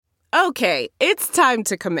Okay, it's time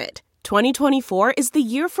to commit. 2024 is the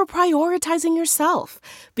year for prioritizing yourself.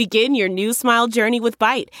 Begin your new smile journey with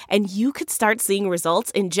Byte, and you could start seeing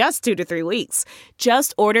results in just 2 to 3 weeks.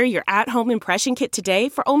 Just order your at-home impression kit today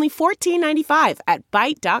for only $14.95 at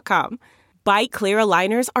Byte.com. Byte Clear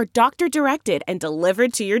aligners are doctor-directed and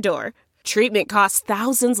delivered to your door. Treatment costs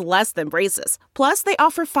thousands less than braces. Plus, they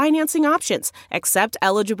offer financing options, accept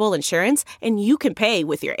eligible insurance, and you can pay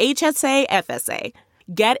with your HSA FSA.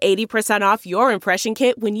 Get 80% off your impression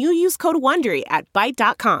kit when you use code WONDERY at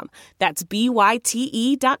Byte.com. That's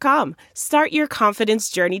BYTE.com. Start your confidence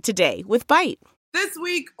journey today with Byte. This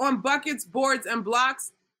week on Buckets, Boards, and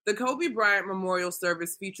Blocks, the Kobe Bryant Memorial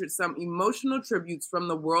Service featured some emotional tributes from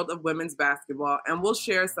the world of women's basketball, and we'll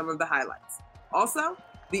share some of the highlights. Also,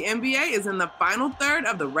 the NBA is in the final third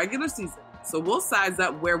of the regular season, so we'll size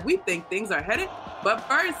up where we think things are headed. But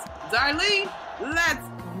first, Darlene, let's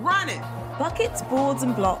run it! Buckets, Boards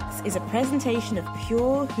and Blocks is a presentation of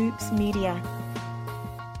Pure Hoops Media.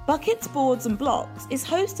 Buckets, Boards and Blocks is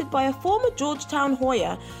hosted by a former Georgetown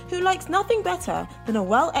Hoya who likes nothing better than a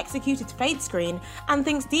well-executed fade screen and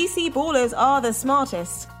thinks DC ballers are the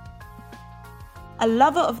smartest. A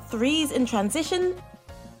lover of threes in transition,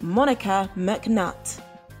 Monica McNutt.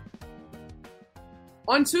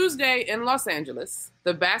 On Tuesday in Los Angeles,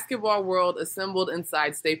 the basketball world assembled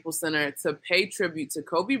inside Staples Center to pay tribute to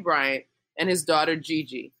Kobe Bryant and his daughter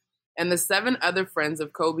Gigi, and the 7 other friends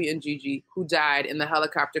of Kobe and Gigi who died in the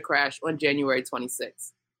helicopter crash on January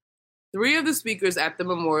 26. 3 of the speakers at the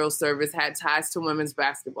memorial service had ties to women's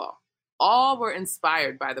basketball. All were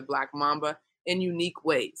inspired by the Black Mamba in unique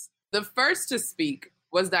ways. The first to speak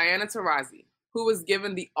was Diana Taurasi, who was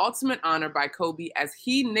given the ultimate honor by Kobe as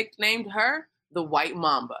he nicknamed her the White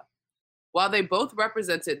Mamba. While they both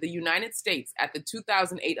represented the United States at the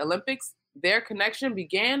 2008 Olympics, their connection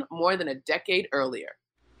began more than a decade earlier.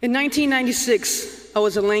 In 1996, I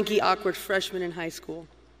was a lanky, awkward freshman in high school,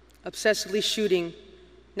 obsessively shooting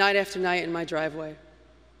night after night in my driveway.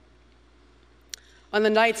 On the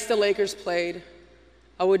nights the Lakers played,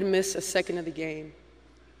 I wouldn't miss a second of the game.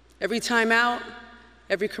 Every timeout,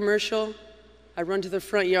 every commercial, I'd run to the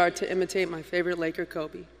front yard to imitate my favorite Laker,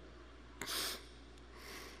 Kobe.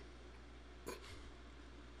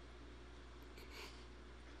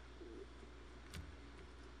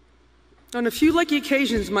 On a few lucky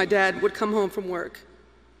occasions, my dad would come home from work.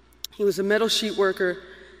 He was a metal sheet worker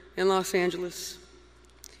in Los Angeles.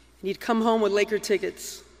 And he'd come home with Laker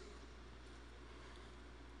tickets.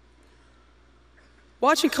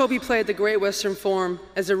 Watching Kobe play at the Great Western Forum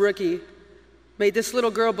as a rookie made this little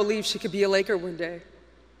girl believe she could be a Laker one day.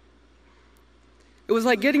 It was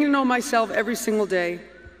like getting to know myself every single day.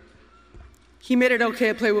 He made it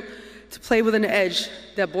okay to play with an edge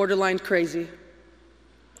that borderlined crazy.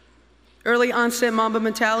 Early onset Mamba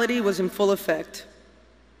mentality was in full effect.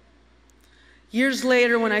 Years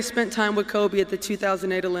later, when I spent time with Kobe at the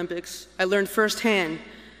 2008 Olympics, I learned firsthand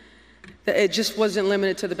that it just wasn't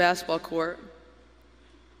limited to the basketball court.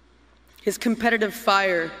 His competitive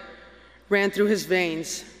fire ran through his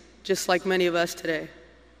veins, just like many of us today.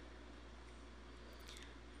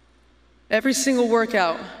 Every single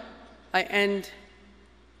workout, I end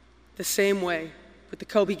the same way, with the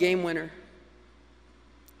Kobe game winner.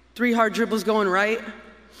 3 hard dribbles going right.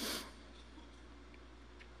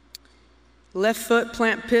 Left foot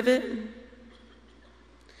plant pivot.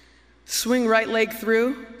 Swing right leg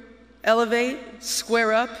through. Elevate,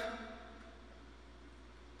 square up.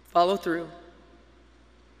 Follow through.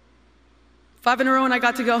 5 in a row and I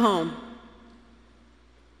got to go home.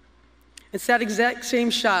 It's that exact same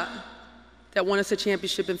shot that won us a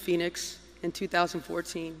championship in Phoenix in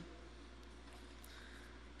 2014.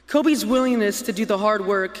 Kobe's willingness to do the hard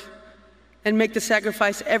work and make the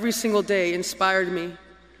sacrifice every single day inspired me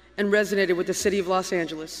and resonated with the city of Los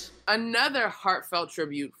Angeles. Another heartfelt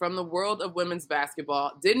tribute from the world of women's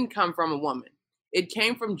basketball didn't come from a woman. It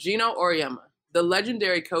came from Geno Auriemma, the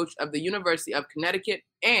legendary coach of the University of Connecticut,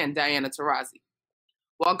 and Diana Taurasi.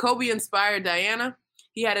 While Kobe inspired Diana,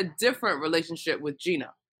 he had a different relationship with Geno.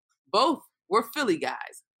 Both were Philly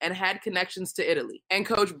guys and had connections to Italy. And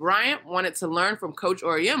Coach Bryant wanted to learn from Coach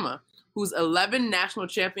Auriemma, whose 11 national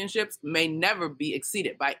championships may never be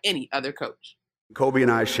exceeded by any other coach. Kobe and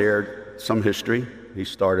I shared some history. He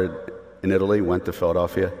started in Italy, went to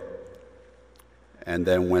Philadelphia, and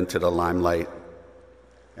then went to the limelight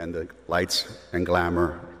and the lights and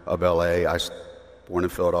glamour of LA. I was born in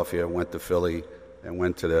Philadelphia, went to Philly, and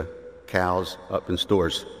went to the cows up in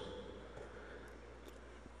Stores.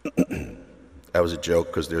 That was a joke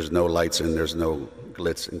because there's no lights and there's no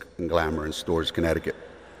glitz and glamour in Stores, Connecticut.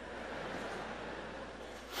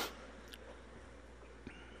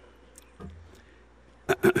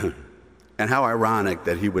 And how ironic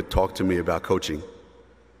that he would talk to me about coaching.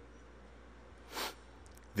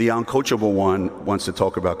 The uncoachable one wants to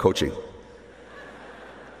talk about coaching.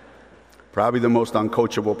 Probably the most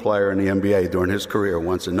uncoachable player in the NBA during his career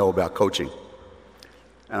wants to know about coaching.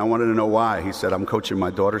 And I wanted to know why. He said, I'm coaching my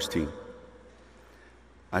daughter's team.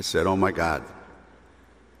 I said, oh my God,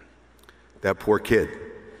 that poor kid.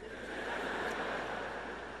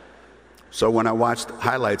 So when I watched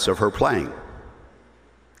highlights of her playing,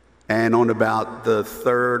 and on about the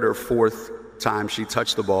third or fourth time she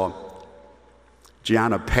touched the ball,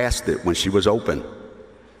 Gianna passed it when she was open.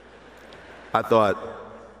 I thought,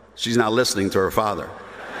 she's not listening to her father.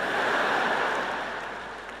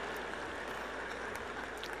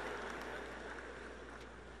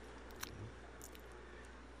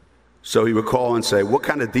 So he would call and say, what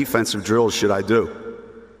kind of defensive drills should I do?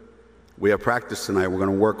 We have practice tonight. We're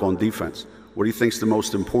going to work on defense. What do you think is the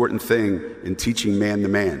most important thing in teaching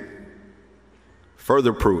man-to-man?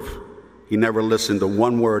 Further proof, he never listened to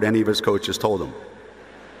one word any of his coaches told him.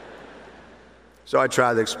 So I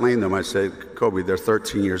tried to explain to them. I said, Kobe, they're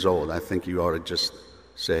 13 years old. I think you ought to just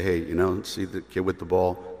say, hey, you know, see the kid with the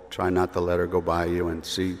ball, try not to let her go by you, and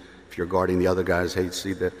see if you're guarding the other guys, hey,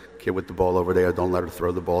 see the kid with the ball over there, don't let her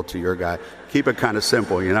throw the ball to your guy. Keep it kind of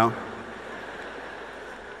simple, you know?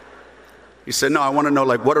 He said, no, I want to know,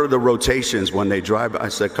 like, what are the rotations when they drive? I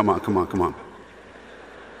said, come on.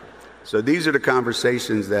 So these are the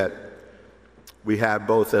conversations that we have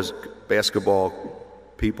both as basketball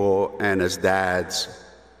people and as dads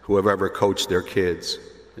who have ever coached their kids,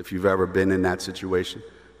 if you've ever been in that situation,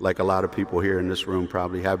 like a lot of people here in this room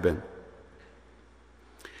probably have been.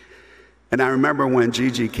 And I remember when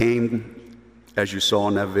Gigi came, as you saw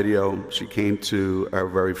in that video, she came to our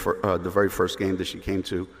the very first game that she came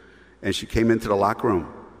to, and she came into the locker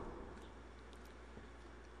room.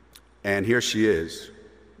 And here she is.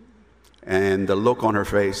 And the look on her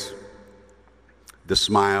face, the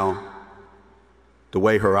smile, the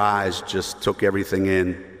way her eyes just took everything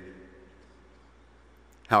in,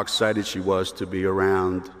 how excited she was to be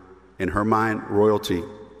around, in her mind, royalty.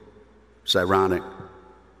 It's ironic.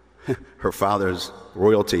 Her father's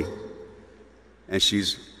royalty. And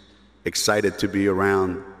she's excited to be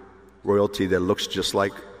around royalty that looks just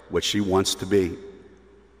like what she wants to be.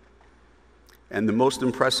 And the most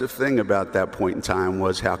impressive thing about that point in time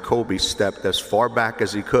was how Kobe stepped as far back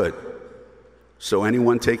as he could. So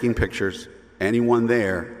anyone taking pictures, anyone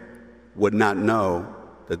there would not know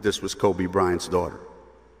that this was Kobe Bryant's daughter.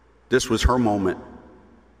 This was her moment.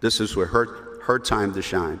 This is her time to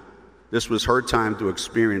shine. This was her time to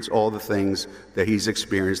experience all the things that he's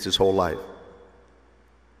experienced his whole life.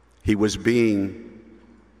 He was being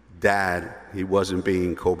dad. He wasn't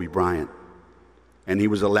being Kobe Bryant. And he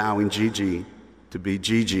was allowing Gigi to be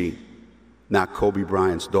Gigi, not Kobe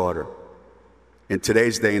Bryant's daughter. In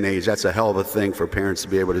today's day and age, that's a hell of a thing for parents to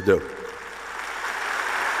be able to do.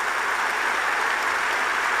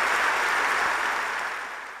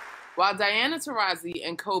 While Diana Taurasi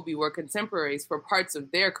and Kobe were contemporaries for parts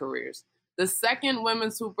of their careers, the second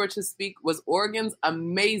women's hooper to speak was Oregon's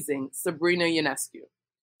amazing Sabrina Ionescu.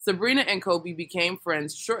 Sabrina and Kobe became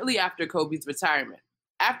friends shortly after Kobe's retirement.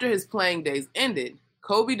 After his playing days ended,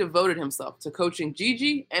 Kobe devoted himself to coaching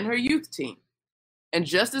Gigi and her youth team. And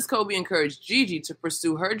just as Kobe encouraged Gigi to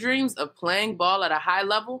pursue her dreams of playing ball at a high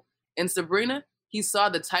level, in Sabrina, he saw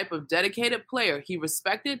the type of dedicated player he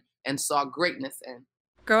respected and saw greatness in.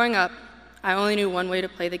 Growing up, I only knew one way to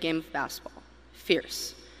play the game of basketball: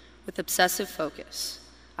 fierce, with obsessive focus.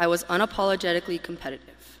 I was unapologetically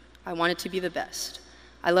competitive. I wanted to be the best.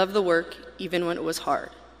 I loved the work, even when it was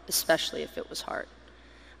hard, especially if it was hard.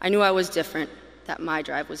 I knew I was different, that my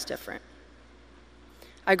drive was different.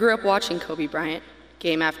 I grew up watching Kobe Bryant,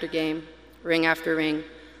 game after game, ring after ring,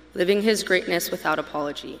 living his greatness without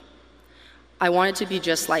apology. I wanted to be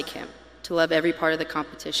just like him, to love every part of the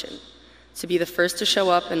competition, to be the first to show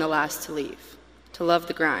up and the last to leave, to love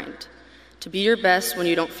the grind, to be your best when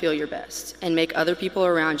you don't feel your best, and make other people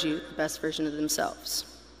around you the best version of themselves,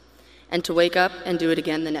 and to wake up and do it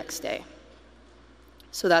again the next day.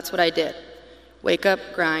 So that's what I did. Wake up,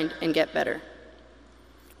 grind, and get better.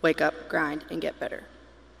 Wake up, grind, and get better.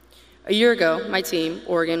 A year ago, my team,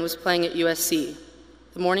 Oregon, was playing at USC.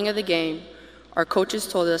 The morning of the game, our coaches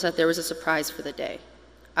told us that there was a surprise for the day.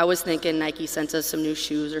 I was thinking Nike sent us some new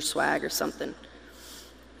shoes or swag or something.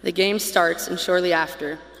 The game starts, and shortly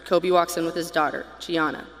after, Kobe walks in with his daughter,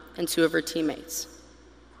 Gianna, and two of her teammates.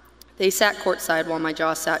 They sat courtside while my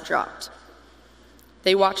jaw sat dropped.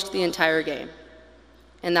 They watched the entire game,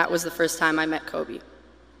 and that was the first time I met Kobe.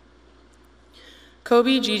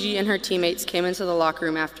 Kobe, Gigi, and her teammates came into the locker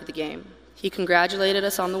room after the game. He congratulated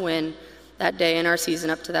us on the win that day in our season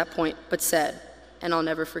up to that point, but said, and I'll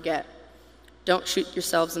never forget, "Don't shoot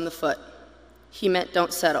yourselves in the foot." He meant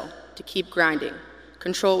don't settle, to keep grinding,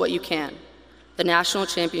 control what you can. The national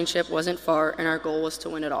championship wasn't far, and our goal was to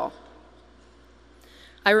win it all.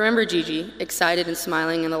 I remember Gigi, excited and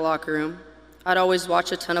smiling in the locker room. I'd always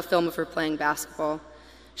watch a ton of film of her playing basketball.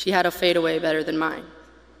 She had a fadeaway better than mine.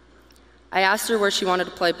 I asked her where she wanted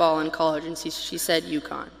to play ball in college, and she said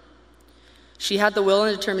UConn. She had the will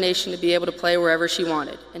and determination to be able to play wherever she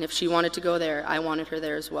wanted, and if she wanted to go there, I wanted her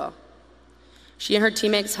there as well. She and her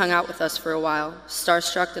teammates hung out with us for a while,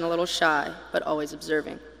 starstruck and a little shy, but always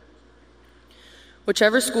observing.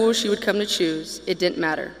 Whichever school she would come to choose, it didn't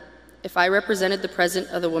matter. If I represented the present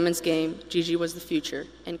of the women's game, Gigi was the future,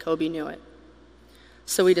 and Kobe knew it.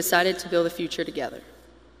 So we decided to build a future together.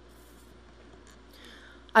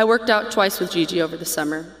 I worked out twice with Gigi over the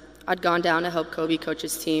summer. I'd gone down to help Kobe coach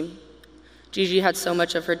his team. Gigi had so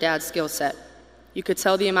much of her dad's skill set. You could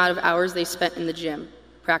tell the amount of hours they spent in the gym,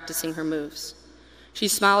 practicing her moves. She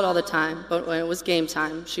smiled all the time, but when it was game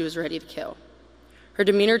time, she was ready to kill. Her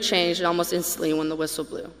demeanor changed almost instantly when the whistle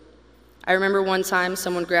blew. I remember one time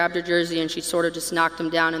someone grabbed her jersey and she sort of just knocked him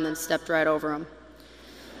down and then stepped right over him.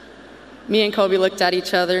 Me and Kobe looked at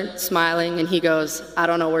each other, smiling, and he goes, "I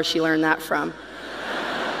don't know where she learned that from."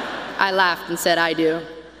 I laughed and said, "I do."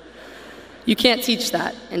 You can't teach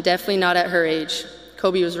that, and definitely not at her age.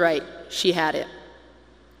 Kobe was right. She had it.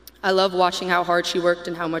 I love watching how hard she worked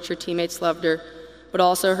and how much her teammates loved her, but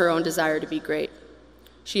also her own desire to be great.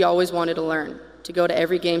 She always wanted to learn, to go to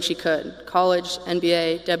every game she could. College,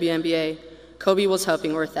 NBA, WNBA, Kobe was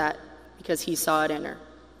helping her with that because he saw it in her,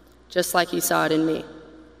 just like he saw it in me.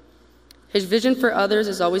 His vision for others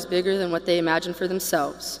is always bigger than what they imagine for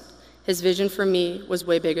themselves. His vision for me was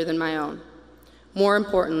way bigger than my own. More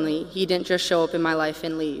importantly, he didn't just show up in my life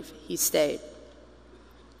and leave, he stayed.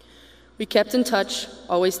 We kept in touch,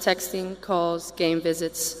 always texting, calls, game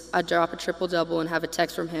visits. I'd drop a triple-double and have a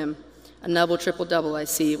text from him, a double triple-double I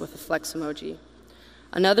see with a flex emoji.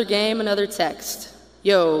 Another game, another text.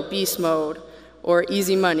 Yo, beast mode, or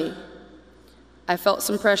easy money. I felt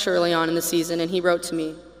some pressure early on in the season, and he wrote to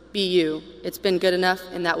me, "Be you. It's been good enough,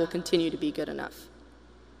 and that will continue to be good enough."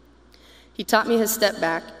 He taught me his step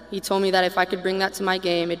back. He told me that if I could bring that to my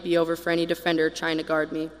game, it'd be over for any defender trying to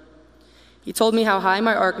guard me. He told me how high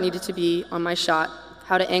my arc needed to be on my shot,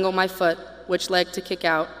 how to angle my foot, which leg to kick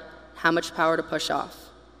out, how much power to push off.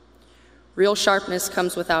 Real sharpness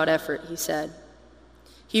comes without effort, he said.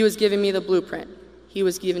 He was giving me the blueprint. He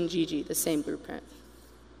was giving Gigi the same blueprint.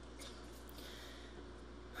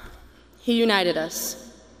 He united us.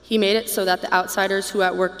 He made it so that the outsiders who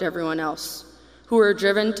outworked everyone else, who were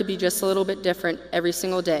driven to be just a little bit different every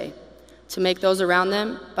single day, to make those around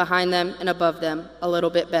them, behind them, and above them a little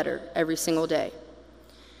bit better every single day.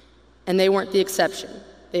 And they weren't the exception.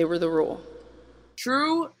 They were the rule.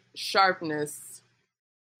 True sharpness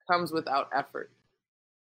comes without effort.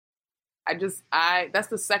 That's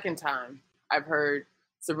the second time I've heard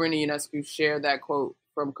Sabrina Ionescu share that quote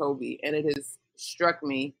from Kobe, and it has struck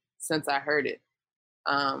me since I heard it.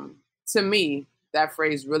 To me, that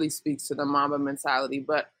phrase really speaks to the Mamba mentality,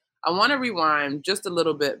 but I want to rewind just a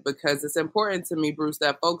little bit because it's important to me, Bruce,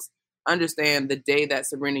 that folks understand the day that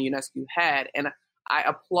Sabrina Ionescu had, and I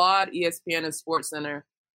applaud ESPN and SportsCenter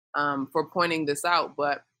for pointing this out,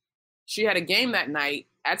 but she had a game that night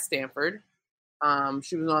at Stanford.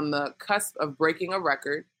 She was on the cusp of breaking a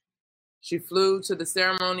record. She flew to the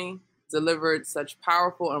ceremony, delivered such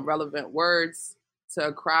powerful and relevant words to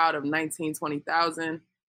a crowd of 20,000.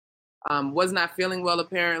 Was not feeling well,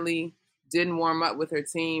 apparently, didn't warm up with her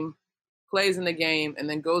team, plays in the game, and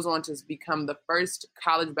then goes on to become the first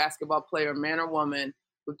college basketball player, man or woman,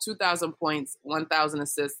 with 2,000 points, 1,000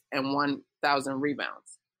 assists, and 1,000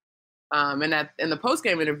 rebounds. And in the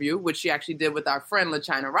post-game interview, which she actually did with our friend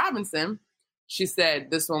LaChina Robinson, she said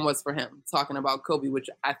this one was for him, talking about Kobe, which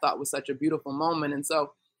I thought was such a beautiful moment. And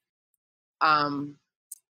so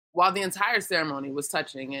while the entire ceremony was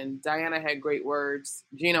touching and Diana had great words,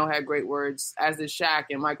 Gino had great words, as did Shaq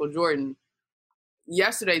and Michael Jordan,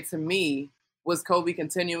 yesterday to me was Kobe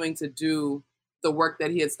continuing to do the work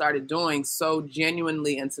that he had started doing so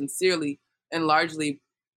genuinely and sincerely, and largely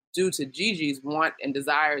due to Gigi's want and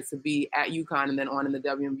desire to be at UConn and then on in the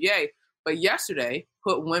WNBA. But yesterday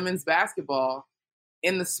put women's basketball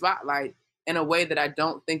in the spotlight in a way that I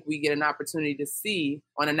don't think we get an opportunity to see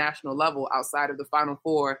on a national level outside of the Final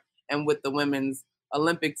Four and with the women's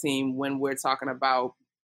Olympic team when we're talking about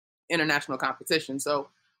international competition. So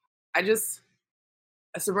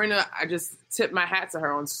Sabrina, I just tip my hat to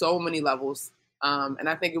her on so many levels. And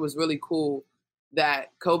I think it was really cool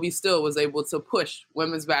that Kobe still was able to push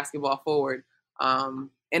women's basketball forward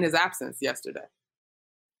in his absence yesterday.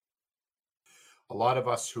 A lot of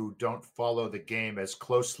us who don't follow the game as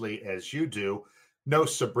closely as you do know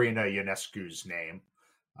Sabrina Ionescu's name.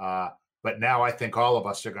 But now I think all of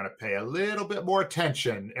us are going to pay a little bit more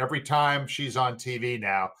attention every time she's on TV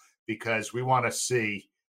now, because we want to see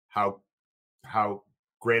how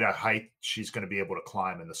great a height she's going to be able to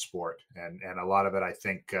climb in the sport. And a lot of it, I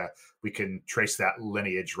think we can trace that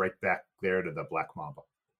lineage right back there to the Black Mamba.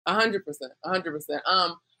 100%. I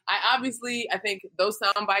think those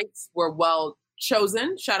sound bites were well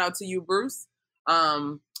chosen. Shout out to you, Bruce.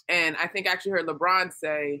 And I think I actually heard LeBron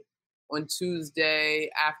say on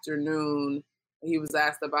Tuesday afternoon, he was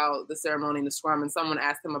asked about the ceremony and the scrum, and someone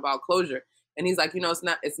asked him about closure. And he's like,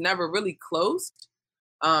 it's never really closed.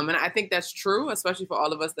 And I think that's true, especially for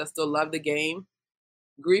all of us that still love the game.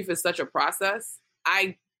 Grief is such a process.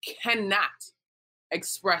 I cannot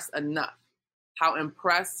express enough how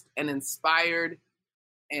impressed and inspired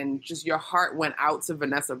and just your heart went out to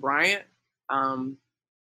Vanessa Bryant.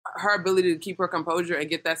 Her ability to keep her composure and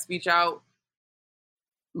get that speech out,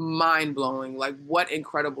 mind-blowing. Like, what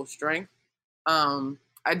incredible strength.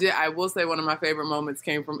 I will say one of my favorite moments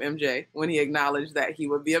came from MJ when he acknowledged that he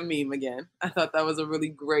would be a meme again. I thought that was a really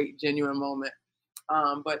great, genuine moment.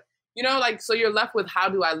 But, so you're left with, how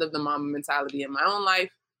do I live the Mamba mentality in my own life?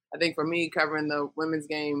 I think for me, covering the women's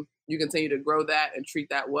game, you continue to grow that and treat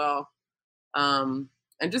that well. And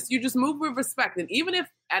you just move with respect. And even if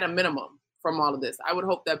at a minimum from all of this, I would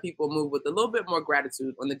hope that people move with a little bit more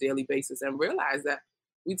gratitude on a daily basis and realize that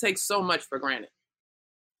we take so much for granted.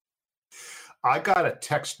 I got a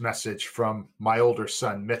text message from my older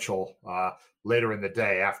son, Mitchell, later in the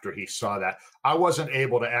day after he saw that. I wasn't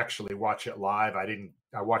able to actually watch it live.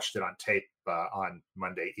 I watched it on tape on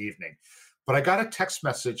Monday evening. But I got a text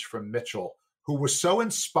message from Mitchell, who was so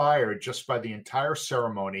inspired just by the entire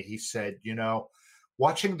ceremony. He said,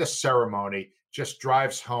 watching the ceremony just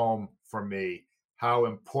drives home for me how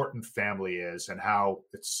important family is and how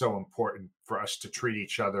it's so important for us to treat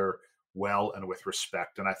each other well and with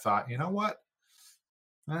respect. And I thought, you know what?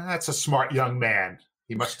 That's a smart young man.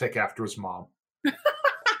 He must take after his mom.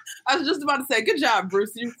 I was just about to say, good job,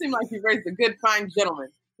 Bruce. You seem like you raised a good, fine gentleman.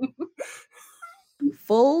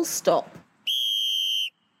 Full stop.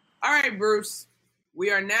 All right, Bruce.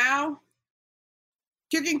 We are now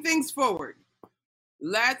kicking things forward.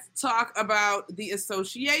 Let's talk about the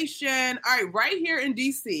association. All right, right here in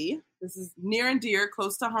D.C., this is near and dear,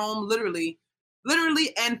 close to home, literally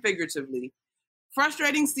and figuratively.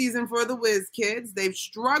 Frustrating season for the Whiz Kids. They've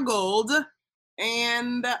struggled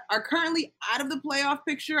and are currently out of the playoff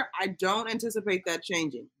picture. I don't anticipate that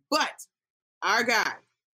changing. But our guy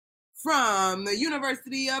from the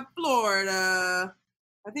University of Florida,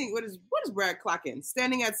 I think, what is Brad clocking?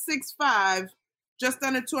 Standing at 6'5", just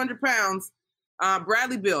under 200 pounds,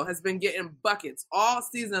 Bradley Beal has been getting buckets all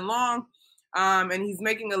season long. And he's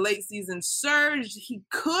making a late season surge. He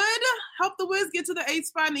could help the Wiz get to the 8th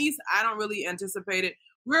spot in the East. I don't really anticipate it.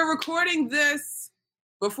 We're recording this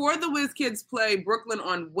before the Wiz Kids play Brooklyn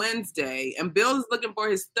on Wednesday, and Bill is looking for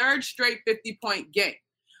his 3rd straight 50-point game.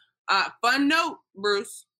 Fun note,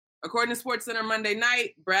 Bruce. According to SportsCenter Monday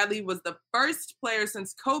night, Bradley was the first player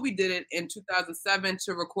since Kobe did it in 2007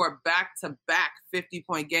 to record back-to-back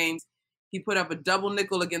 50-point games. He put up a double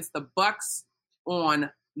nickel against the Bucks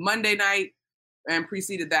on Monday night and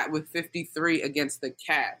preceded that with 53 against the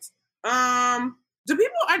Cavs. Do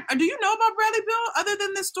you know about Bradley Beal other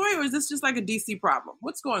than this story, or is this just like a DC problem?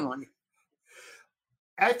 What's going on here?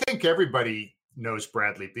 I think everybody knows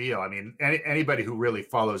Bradley Beal. I mean, anybody who really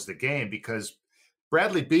follows the game, because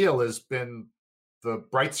Bradley Beal has been the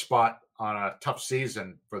bright spot on a tough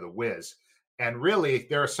season for the Wiz. And really,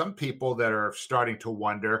 there are some people that are starting to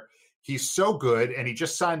wonder, he's so good, and he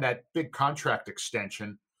just signed that big contract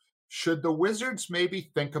extension. Should the Wizards maybe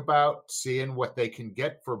think about seeing what they can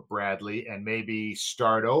get for Bradley and maybe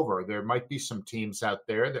start over? There might be some teams out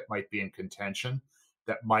there that might be in contention,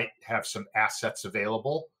 that might have some assets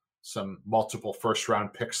available, some multiple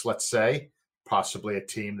first-round picks, let's say, possibly a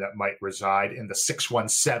team that might reside in the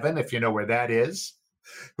 617, if you know where that is,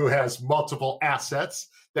 who has multiple assets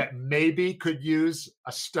that maybe could use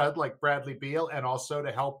a stud like Bradley Beal, and also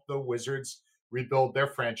to help the Wizards rebuild their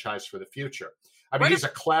franchise for the future. I mean, he's a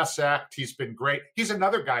class act. He's been great. He's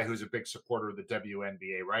another guy who's a big supporter of the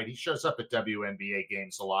WNBA, right? He shows up at WNBA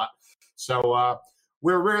games a lot. So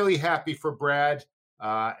we're really happy for Brad.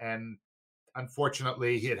 And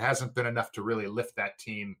unfortunately, it hasn't been enough to really lift that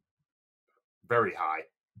team very high.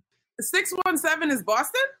 617 is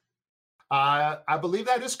Boston? I believe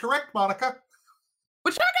that is correct, Monica.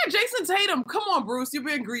 But y'all got Jason Tatum. Come on, Bruce. You're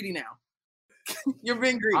being greedy now. You're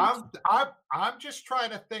being greedy. I'm just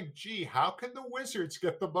trying to think, gee, how can the Wizards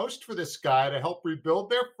get the most for this guy to help rebuild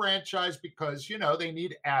their franchise? Because, they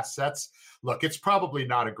need assets. Look, it's probably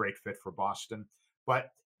not a great fit for Boston,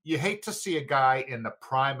 but you hate to see a guy in the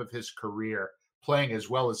prime of his career playing as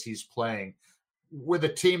well as he's playing with a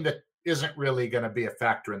team that isn't really going to be a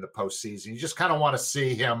factor in the postseason. You just kind of want to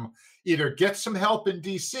see him either get some help in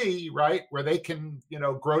DC, right, where they can,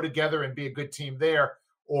 grow together and be a good team there,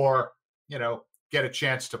 or, get a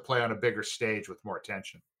chance to play on a bigger stage with more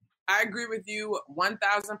attention. I agree with you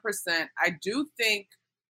 1,000%. I do think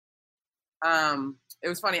it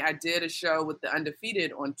was funny. I did a show with the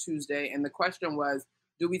Undefeated on Tuesday, and the question was,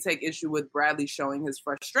 do we take issue with Bradley showing his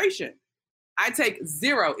frustration? I take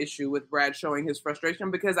zero issue with Brad showing his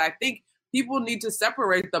frustration, because I think people need to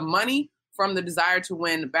separate the money from the desire to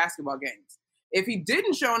win basketball games. If he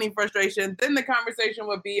didn't show any frustration, then the conversation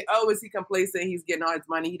would be, oh, is he complacent? He's getting all his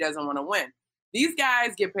money. He doesn't want to win. These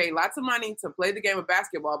guys get paid lots of money to play the game of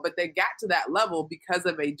basketball, but they got to that level because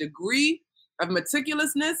of a degree of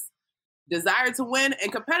meticulousness, desire to win,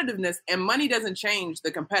 and competitiveness, and money doesn't change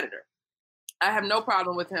the competitor. I have no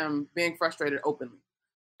problem with him being frustrated openly.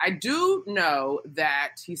 I do know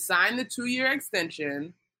that he signed the 2-year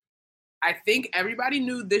extension. I think everybody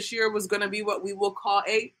knew this year was going to be what we will call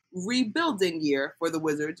a rebuilding year for the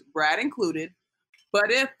Wizards, Brad included.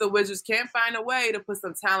 But if the Wizards can't find a way to put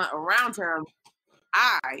some talent around him,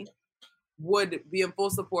 I would be in full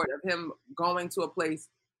support of him going to a place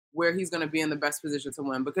where he's going to be in the best position to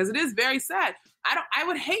win, because it is very sad. I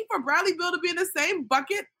would hate for Bradley Beal to be in the same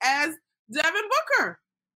bucket as Devin Booker.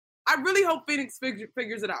 I really hope Phoenix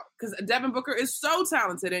figures it out, because Devin Booker is so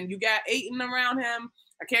talented, and you got Ayton around him.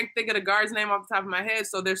 I can't think of the guard's name off the top of my head,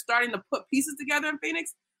 so they're starting to put pieces together in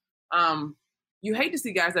Phoenix. You hate to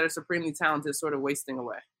see guys that are supremely talented sort of wasting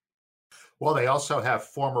away. Well, they also have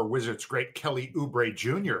former Wizards great Kelly Oubre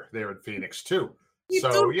Jr. there in Phoenix too.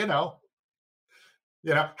 How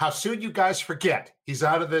soon you guys forget? He's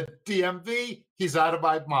out of the DMV. He's out of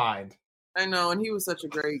my mind. I know, and he was such a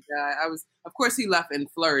great guy. Of course, he left and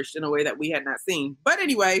flourished in a way that we had not seen. But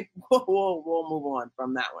anyway, we'll move on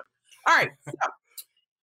from that one. All right, so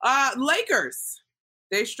Lakers.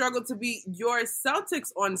 They struggled to beat your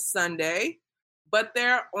Celtics on Sunday, but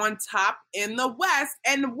they're on top in the West.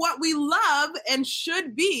 And what we love and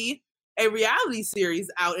should be a reality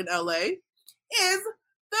series out in LA is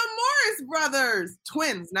the Morris brothers.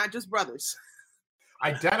 Twins, not just brothers.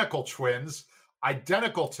 Identical twins,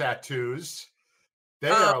 identical tattoos. They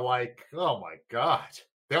are like, oh my God.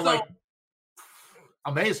 They're like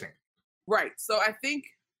amazing. Right. So I think,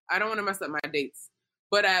 I don't want to mess up my dates,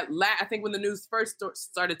 but I think when the news first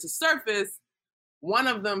started to surface, one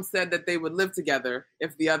of them said that they would live together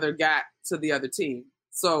if the other got to the other team.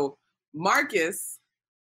 So Marcus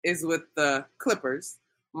is with the Clippers.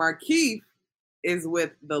 Markieff is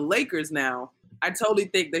with the Lakers now. I totally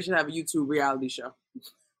think they should have a YouTube reality show.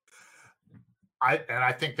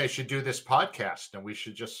 I think they should do this podcast, and we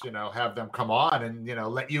should just, have them come on and,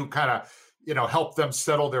 let you kind of, help them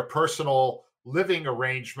settle their personal living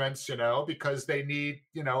arrangements, because they need,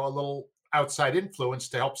 a little outside influence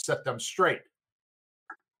to help set them straight.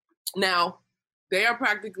 Now, they are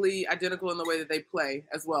practically identical in the way that they play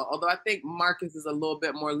as well, although I think Marcus is a little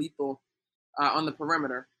bit more lethal on the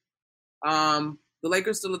perimeter. The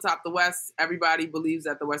Lakers still atop the West. Everybody believes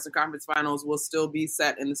that the Western Conference Finals will still be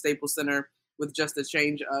set in the Staples Center with just a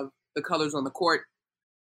change of the colors on the court.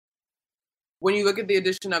 When you look at the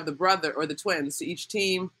addition of the brother or the twins to each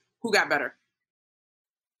team, who got better?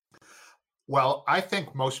 Well, I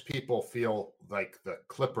think most people feel like the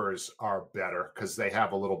Clippers are better because they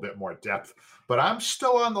have a little bit more depth. But I'm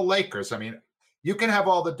still on the Lakers. I mean, you can have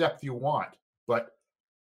all the depth you want, but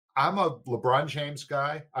I'm a LeBron James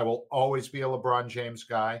guy. I will always be a LeBron James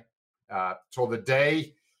guy. Till the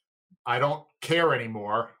day I don't care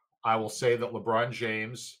anymore, I will say that LeBron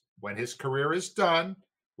James, when his career is done,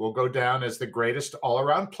 will go down as the greatest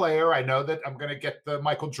all-around player. I know that I'm going to get the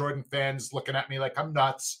Michael Jordan fans looking at me like I'm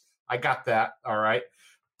nuts. I got that, all right.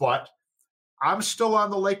 But I'm still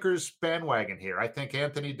on the Lakers bandwagon here. I think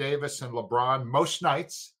Anthony Davis and LeBron, most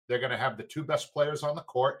nights, they're going to have the two best players on the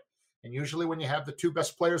court. And usually when you have the two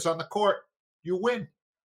best players on the court, you win.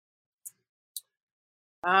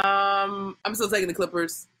 I'm still taking the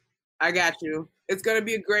Clippers. I got you. It's going to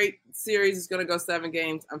be a great series. It's going to go 7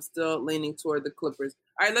 games. I'm still leaning toward the Clippers.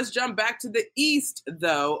 All right, let's jump back to the East,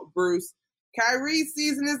 though, Bruce. Kyrie's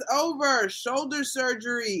season is over. Shoulder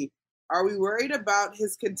surgery. Are we worried about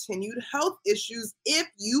his continued health issues if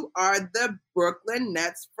you are the Brooklyn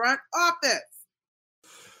Nets front office?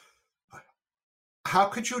 how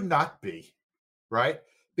could you not be, right?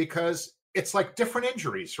 Because it's like different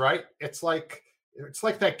injuries, right? It's like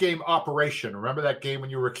that game Operation. Remember that game when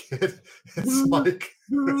you were a kid? It's like,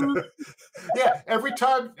 yeah. Every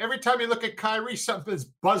time you look at Kyrie, something's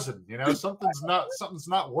buzzing. Something's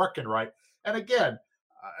not working right. And again,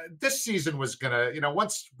 this season was gonna,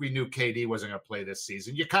 once we knew KD wasn't gonna play this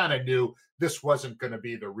season, you kind of knew this wasn't gonna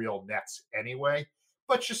be the real Nets anyway.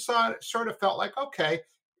 But you sort of felt like, okay,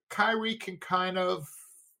 Kyrie can kind of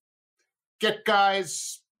get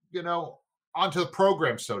guys, onto the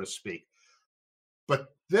program, so to speak.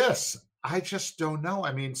 But this, I just don't know.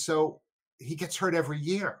 I mean, so he gets hurt every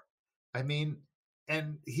year. I mean,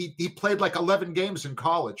 and he played like 11 games in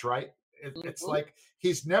college, right? It's like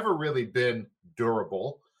he's never really been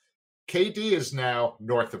durable. KD is now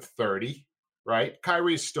north of 30, right?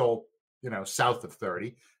 Kyrie's still, south of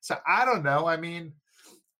 30. So I don't know. I mean,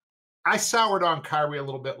 I soured on Kyrie a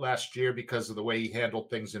little bit last year because of the way he handled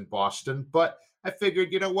things in Boston. But I figured,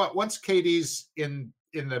 once KD's in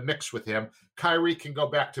the mix with him, Kyrie can go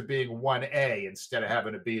back to being 1A instead of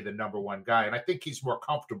having to be the number one guy. And I think he's more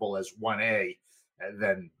comfortable as 1A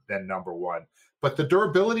than number one. But the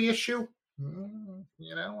durability issue,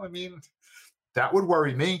 I mean, that would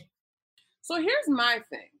worry me. So here's my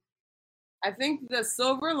thing. I think the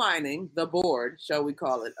silver lining, the board, shall we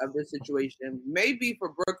call it, of this situation may be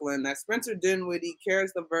for Brooklyn that Spencer Dinwiddie, Karis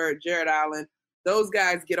LeVert, Jared Allen, those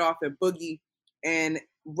guys get off at Boogie and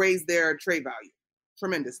raise their trade value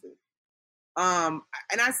tremendously. And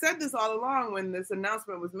I said this all along when this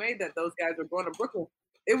announcement was made that those guys are going to Brooklyn.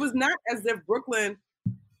 It was not as if Brooklyn,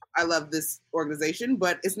 I love this organization,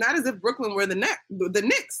 but it's not as if Brooklyn were the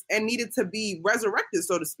Knicks and needed to be resurrected,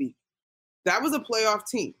 so to speak. That was a playoff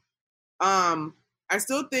team. I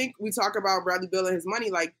still think we talk about Bradley Beal and his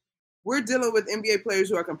money. Like, we're dealing with NBA players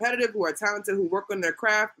who are competitive, who are talented, who work on their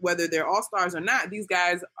craft, whether they're all-stars or not. These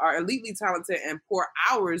guys are elitely talented and pour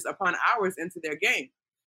hours upon hours into their game.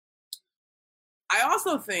 I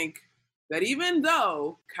also think that even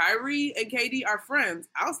though Kyrie and KD are friends,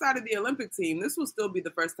 outside of the Olympic team, this will still be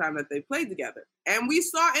the first time that they played together. And we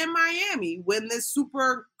saw in Miami when this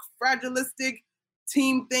super fragilistic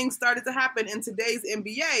team thing started to happen in today's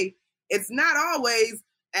NBA, it's not always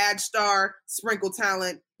add star, sprinkle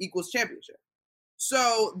talent equals championship.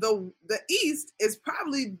 So the East is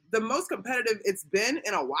probably the most competitive it's been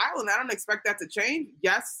in a while, and I don't expect that to change.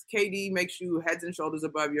 Yes, KD makes you heads and shoulders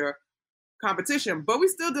above your competition, but we're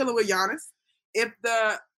still dealing with Giannis. If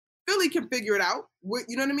the Philly can figure it out,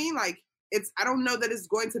 you know what I mean? Like, I don't know that it's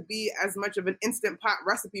going to be as much of an instant pot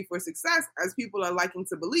recipe for success as people are liking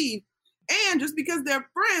to believe. And just because they're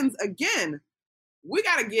friends, again, we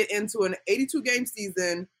got to get into an 82-game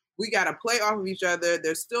season. We got to play off of each other.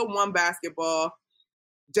 There's still one basketball.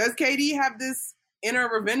 Does KD have this inner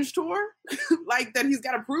revenge tour? Like, that he's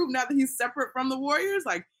got to prove now that he's separate from the Warriors?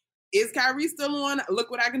 Like, is Kyrie still on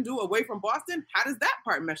look what I can do away from Boston? How does that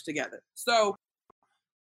part mesh together? So,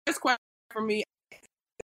 this question for me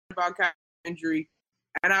about Kyrie's injury.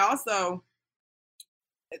 And I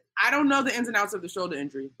don't know the ins and outs of the shoulder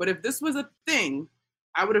injury, but if this was a thing,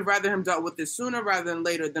 I would have rather him dealt with this sooner rather than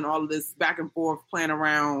later than all of this back and forth, playing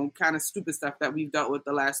around kind of stupid stuff that we've dealt with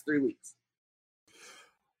the last 3 weeks.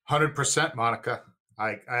 100%, Monica.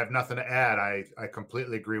 I have nothing to add. I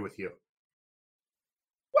completely agree with you.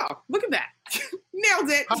 Well, look at that. Nailed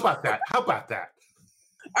it. How about that?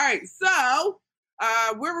 All right. So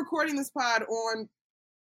we're recording this pod on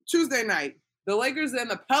Tuesday night. The Lakers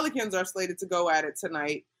and the Pelicans are slated to go at it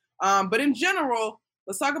tonight. But in general,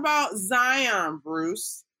 let's talk about Zion,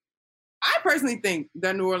 Bruce. I personally think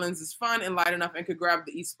that New Orleans is fun and light enough and could grab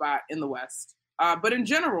the East spot in the West. But in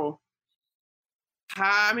general,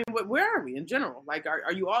 where are we in general? Like,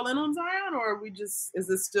 are you all in on Zion, or are we he's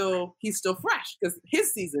still fresh because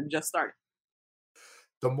his season just started?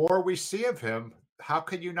 The more we see of him, how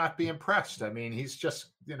can you not be impressed? I mean, he's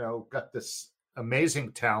just, got this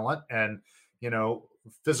amazing talent and,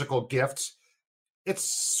 physical gifts.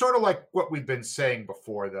 It's sort of like what we've been saying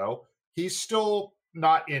before, though. He's still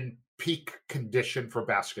not in peak condition for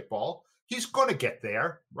basketball. He's going to get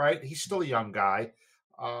there, right? He's still a young guy.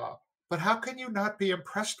 But how can you not be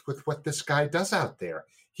impressed with what this guy does out there?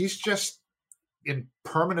 He's just in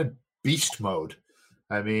permanent beast mode.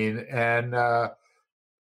 I mean, and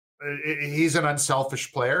he's an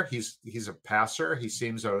unselfish player. He's a passer. He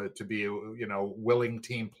seems to be a willing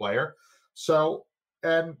team player. So,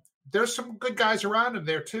 and there's some good guys around him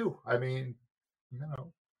there too. I mean,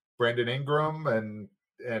 Brandon Ingram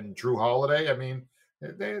and Drew Holiday. I mean,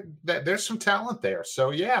 there's some talent there.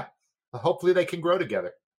 So yeah, hopefully they can grow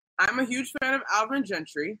together. I'm a huge fan of Alvin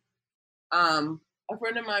Gentry. a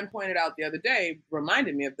friend of mine pointed out the other day,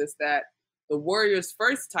 reminded me of this, that the Warriors'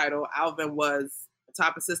 first title, Alvin was a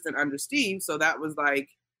top assistant under Steve. So that was like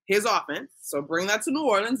his offense. So bring that to New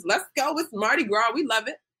Orleans. Let's go with Mardi Gras. We love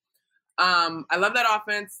it. I love that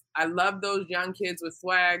offense. I love those young kids with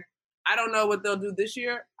swag. I don't know what they'll do this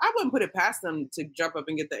year. I wouldn't put it past them to jump up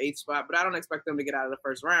and get the 8th spot, but I don't expect them to get out of the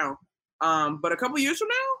first round. But a couple years from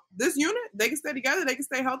now, this unit, they can stay together. They can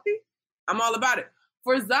stay healthy. I'm all about it.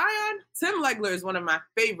 For Zion, Tim Legler is one of my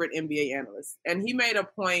favorite NBA analysts. And he made a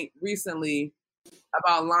point recently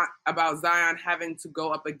about Zion having to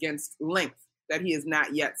go up against length that he has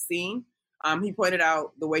not yet seen. He pointed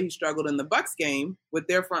out the way he struggled in the Bucks game with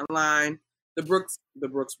their front line, the Brooks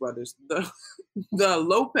brothers, the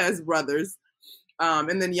Lopez brothers,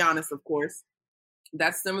 and then Giannis, of course.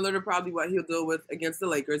 That's similar to probably what he'll deal with against the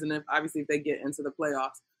Lakers, and if they get into the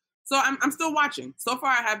playoffs. So I'm still watching. So far,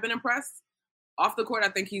 I have been impressed. Off the court, I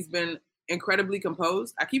think he's been incredibly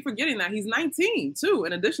composed. I keep forgetting that he's 19 too.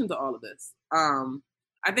 In addition to all of this,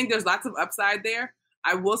 I think there's lots of upside there.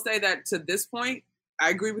 I will say that to this point, I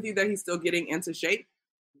agree with you that he's still getting into shape.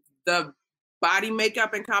 The body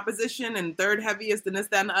makeup and composition and third heaviest and this,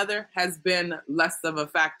 that, and the other has been less of a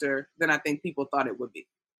factor than I think people thought it would be.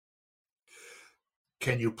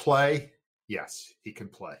 Can you play? Yes, he can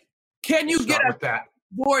play. Can you get us that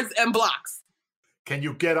boards and blocks? Can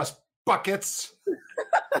you get us buckets?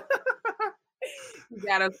 You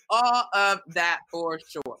got us all of that for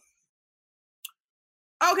sure.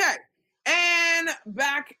 Okay, and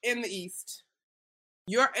back in the East.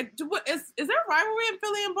 Is there a rivalry in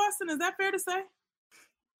Philly and Boston? Is that fair to say?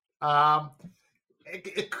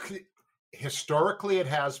 Historically, it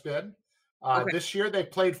has been. Okay. This year, they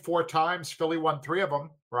played 4 times. Philly won 3 of them,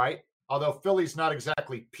 right? Although Philly's not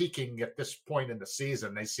exactly peaking at this point in the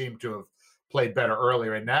season. They seem to have played better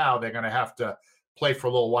earlier, and now they're going to have to play for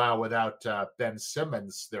a little while without Ben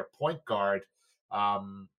Simmons, their point guard.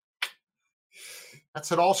 That's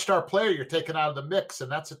an all-star player you're taking out of the mix,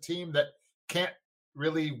 and that's a team that can't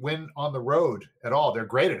really win on the road at all. They're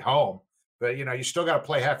great at home, but you still got to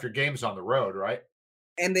play half your games on the road, right?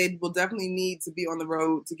 And they will definitely need to be on the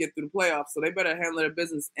road to get through the playoffs. So they better handle their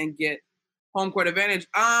business and get home court advantage.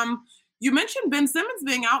 You mentioned Ben Simmons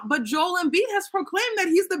being out, but Joel Embiid has proclaimed that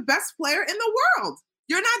he's the best player in the world.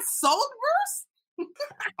 You're not sold, Bruce?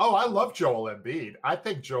 Oh, I love Joel Embiid. I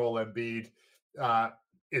think Joel Embiid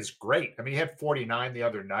is great. I mean, he had 49 the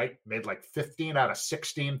other night, made like 15 out of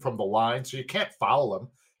 16 from the line. So you can't foul him.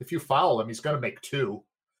 If you foul him, he's going to make 2.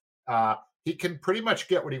 He can pretty much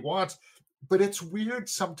get what he wants. But it's weird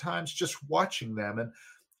sometimes just watching them. And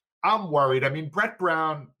I'm worried. I mean, Brett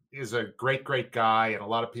Brown is a great, great guy. And a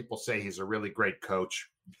lot of people say he's a really great coach.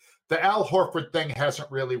 The Al Horford thing hasn't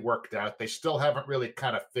really worked out. They still haven't really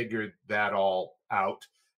kind of figured that all out.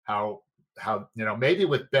 How maybe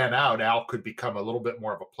with Ben out, Al could become a little bit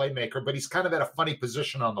more of a playmaker, but he's kind of at a funny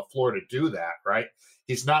position on the floor to do that, right?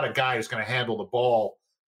 He's not a guy who's going to handle the ball,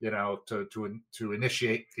 to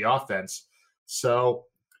initiate the offense. So,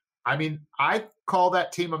 I mean, I call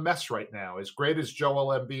that team a mess right now. As great as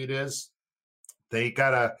Joel Embiid is, they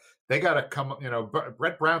gotta come.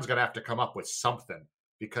 Brett Brown's gonna have to come up with something,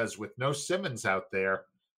 because with no Simmons out there,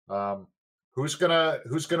 who's gonna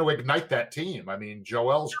ignite that team? I mean,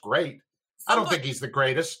 Joel's great. I don't think he's the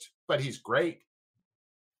greatest, but he's great.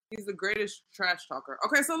 He's the greatest trash talker.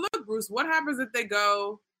 Okay, so look, Bruce, what happens if they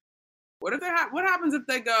go? What happens if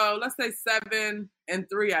they go? Let's say 7-3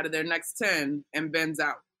 out of their next 10, and Ben's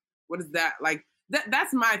out. What is that like?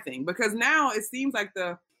 That's my thing, because now it seems like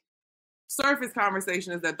the surface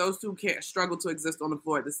conversation is that those two can't struggle to exist on the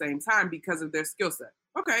floor at the same time because of their skill set.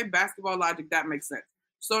 Okay, basketball logic, that makes sense.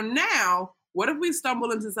 So now, what if we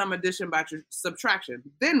stumble into some addition by subtraction?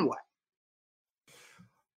 Then what?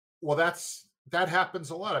 Well, that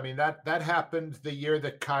happens a lot. I mean, that happened the year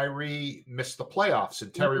that Kyrie missed the playoffs,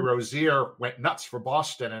 and Terry Rozier went nuts for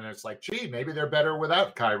Boston, and it's like, gee, maybe they're better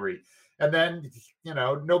without Kyrie. And then,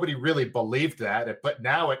 nobody really believed that. But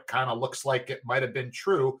now it kind of looks like it might have been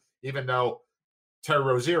true, even though Terry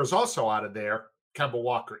Rozier is also out of there, Kemba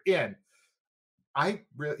Walker in. I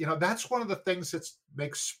really, that's one of the things that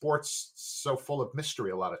makes sports so full of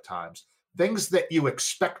mystery a lot of times. Things that you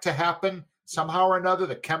expect to happen somehow or another,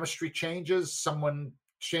 the chemistry changes, someone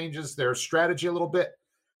changes their strategy a little bit,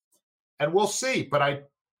 and we'll see. But I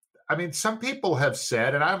mean, some people have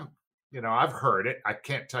said, and I've heard it, I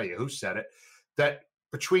can't tell you who said it, that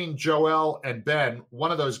between Joel and Ben,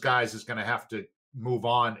 one of those guys is going to have to move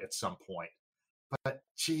on at some point. But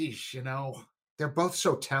geez, they're both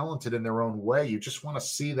so talented in their own way. You just want to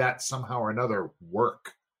see that somehow or another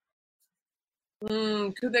work.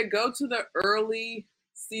 Could they go to the early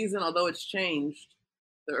season, although it's changed,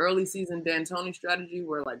 the early season D'Antoni strategy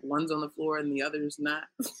where like one's on the floor and the other's not?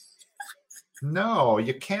 No,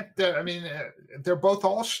 you can't. I mean, they're both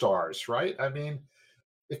all-stars, right? I mean,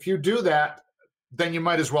 if you do that, then you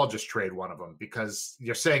might as well just trade one of them because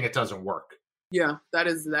you're saying it doesn't work. Yeah, that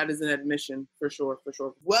is an admission for sure.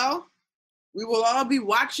 Well, we will all be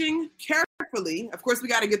watching carefully. Of course, we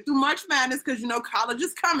got to get through March Madness because, college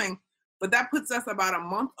is coming. But that puts us about a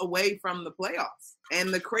month away from the playoffs.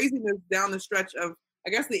 And the craziness down the stretch of,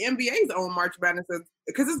 I guess, the NBA's own March Madness,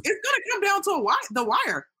 because it's going to come down to the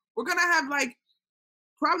wire. We're going to have,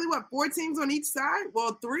 probably, 4 teams on each side?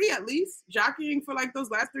 Well, 3 at least, jockeying for,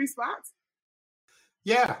 those last 3 spots.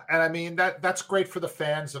 Yeah, and I mean, that's great for the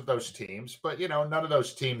fans of those teams. But, none of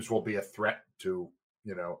those teams will be a threat to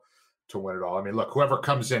win it all. I mean, look, whoever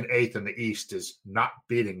comes in 8th in the East is not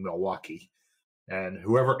beating Milwaukee. And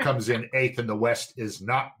whoever comes in 8th in the West is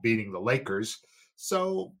not beating the Lakers.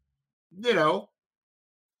 So,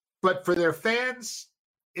 but for their fans,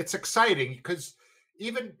 it's exciting because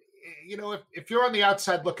even, if you're on the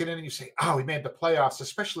outside looking in and you say, oh, we made the playoffs,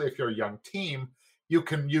 especially if you're a young team, you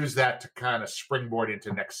can use that to kind of springboard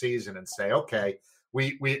into next season and say, okay,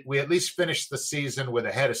 we at least finished the season with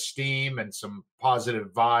a head of steam and some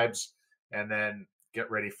positive vibes, and then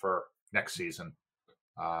get ready for next season.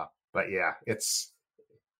 But yeah, it's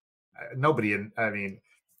nobody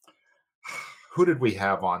who did we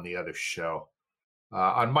have on the other show?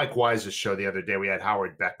 On Mike Wise's show the other day, we had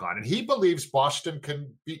Howard Beck on, and he believes Boston can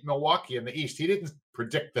beat Milwaukee in the East. He didn't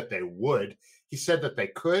predict that they would. He said that they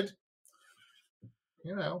could.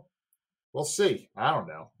 We'll see. I don't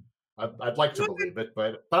know. I'd like to believe it,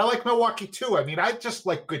 but I like Milwaukee too. I mean, I just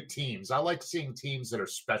like good teams. I like seeing teams that are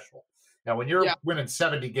special. Now, when you're winning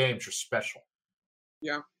 70 games, you're special.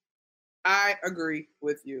 Yeah. I agree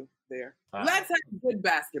with you there. Let's have good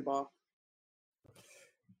basketball.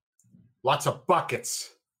 Lots of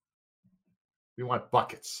buckets. We want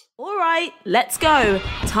buckets. All right, let's go.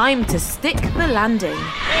 Time to stick the landing.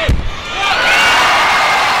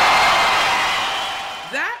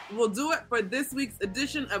 That will do it for this week's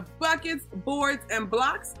edition of Buckets, Boards, and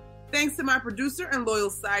Blocks. Thanks to my producer and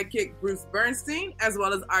loyal sidekick, Bruce Bernstein, as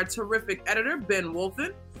well as our terrific editor, Ben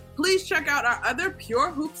Wolfen. Please check out our other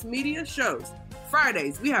Pure Hoops media shows.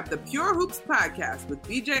 Fridays, we have the Pure Hoops podcast with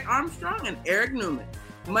BJ Armstrong and Eric Newman.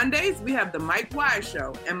 Mondays, we have the Mike Wise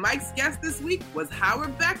Show, and Mike's guest this week was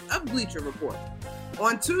Howard Beck of Bleacher Report.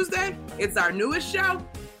 On Tuesday, it's our newest show,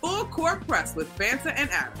 Full Court Press with Fanta and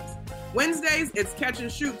Adams. Wednesdays, it's Catch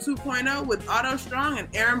and Shoot 2.0 with Otto Strong and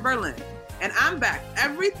Aaron Berlin. And I'm back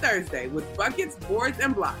every Thursday with Buckets, Boards,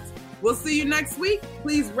 and Blocks. We'll see you next week.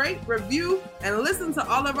 Please rate, review, and listen to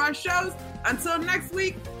all of our shows. Until next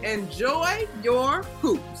week, enjoy your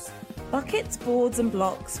hoops. Buckets, Boards, and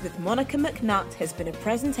Blocks with Monica McNutt has been a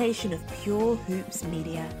presentation of Pure Hoops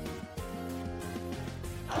Media.